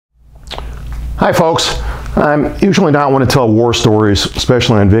Hi folks, I'm usually not one to tell war stories,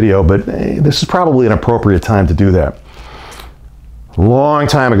 especially on video, but this is probably an appropriate time to do that. A long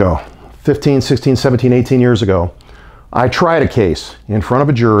time ago, 15, 16, 17, 18 years ago, I tried a case in front of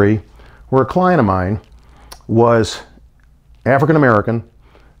a jury where a client of mine was African American.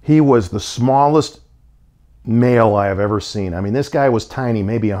 He was the smallest male I have ever seen. I mean, this guy was tiny,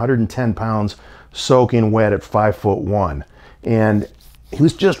 maybe 110 pounds, soaking wet at 5'1", and he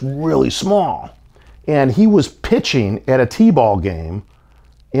was just really small. And he was pitching at a t-ball game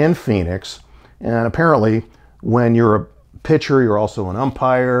in Phoenix. And apparently, when you're a pitcher, you're also an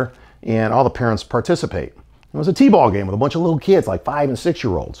umpire, and all the parents participate. It was a t-ball game with a bunch of little kids, like 5- and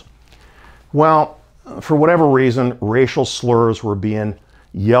 6-year-olds. Well, for whatever reason, racial slurs were being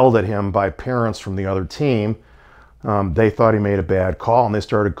yelled at him by parents from the other team. They thought he made a bad call, and they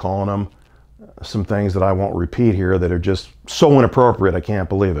started calling him some things that I won't repeat here that are just so inappropriate, I can't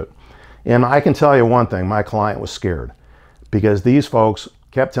believe it. And I can tell you one thing, my client was scared because these folks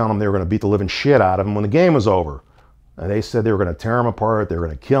kept telling him they were going to beat the living shit out of him when the game was over. And they said they were going to tear him apart, they were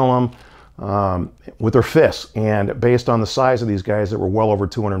going to kill him with their fists. And based on the size of these guys that were well over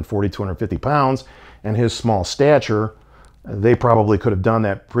 240, 250 pounds and his small stature, they probably could have done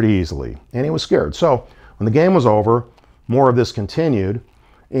that pretty easily. And he was scared. So when the game was over, more of this continued.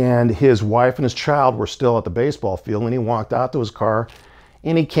 And his wife and his child were still at the baseball field, and he walked out to his car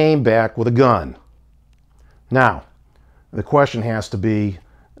and he came back with a gun. Now, the question has to be,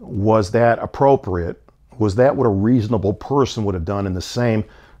 was that appropriate? Was that what a reasonable person would have done in the same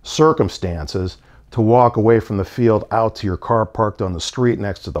circumstances, to walk away from the field out to your car parked on the street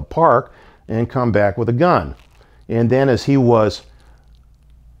next to the park and come back with a gun? And then as he was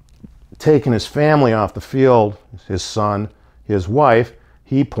taking his family off the field, his son, his wife,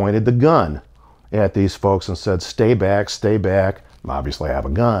 he pointed the gun at these folks and said, "Stay back, stay back." Obviously I have a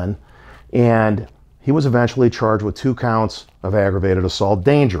gun. And he was eventually charged with 2 counts of aggravated assault,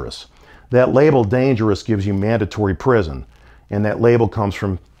 dangerous. That label dangerous gives you mandatory prison, and that label comes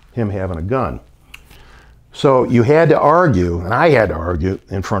from him having a gun. So you had to argue, and I had to argue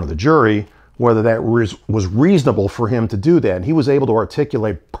in front of the jury, whether that was reasonable for him to do that. And he was able to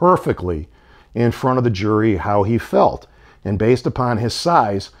articulate perfectly in front of the jury how he felt. And based upon his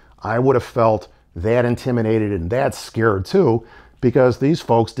size, I would have felt that intimidated and that scared too, because these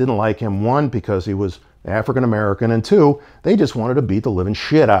folks didn't like him, 1, because he was African American, and 2, they just wanted to beat the living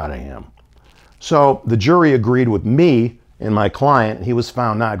shit out of him. So the jury agreed with me and my client, and he was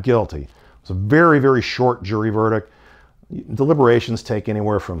found not guilty. It was a very, very short jury verdict. Deliberations take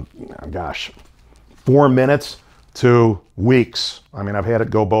anywhere from, 4 minutes to weeks. I mean, I've had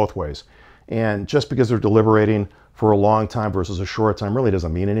it go both ways. And just because they're deliberating for a long time versus a short time really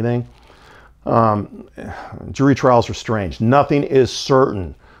doesn't mean anything. Jury trials are strange. Nothing is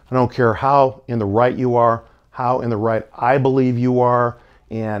certain. I don't care how in the right you are, how in the right I believe you are,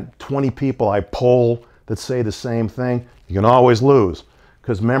 and 20 people I poll that say the same thing, you can always lose.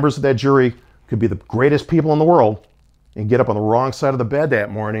 Because members of that jury could be the greatest people in the world and get up on the wrong side of the bed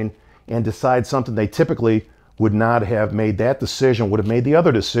that morning and decide something they typically would not have made that decision, would have made the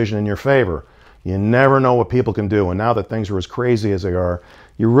other decision in your favor. You never know what people can do. And now that things are as crazy as they are,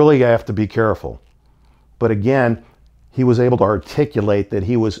 you really have to be careful. But again, he was able to articulate that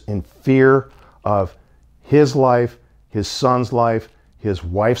he was in fear of his life, his son's life, his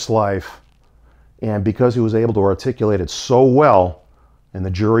wife's life. And because he was able to articulate it so well, and the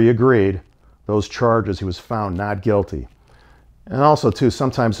jury agreed, those charges, he was found not guilty. And also, too,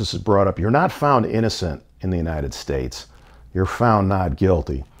 sometimes this is brought up, you're not found innocent in the United States. You're found not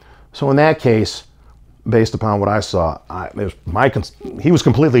guilty. So in that case, based upon what I saw, he was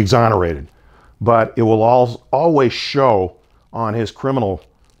completely exonerated. But it will always show on his criminal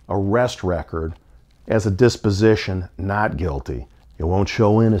arrest record as a disposition not guilty. It won't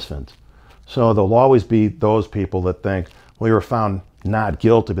show innocent. So there'll always be those people that think, well, you were found not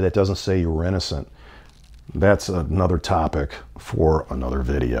guilty, but that doesn't say you were innocent. That's another topic for another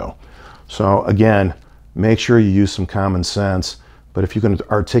video. So again, make sure you use some common sense. But if you can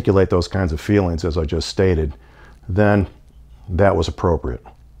articulate those kinds of feelings, as I just stated, then that was appropriate.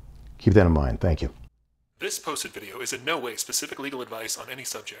 Keep that in mind. Thank you. This posted video is in no way specific legal advice on any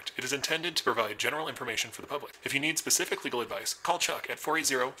subject. It is intended to provide general information for the public. If you need specific legal advice, call Chuck at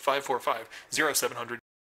 480-545-0700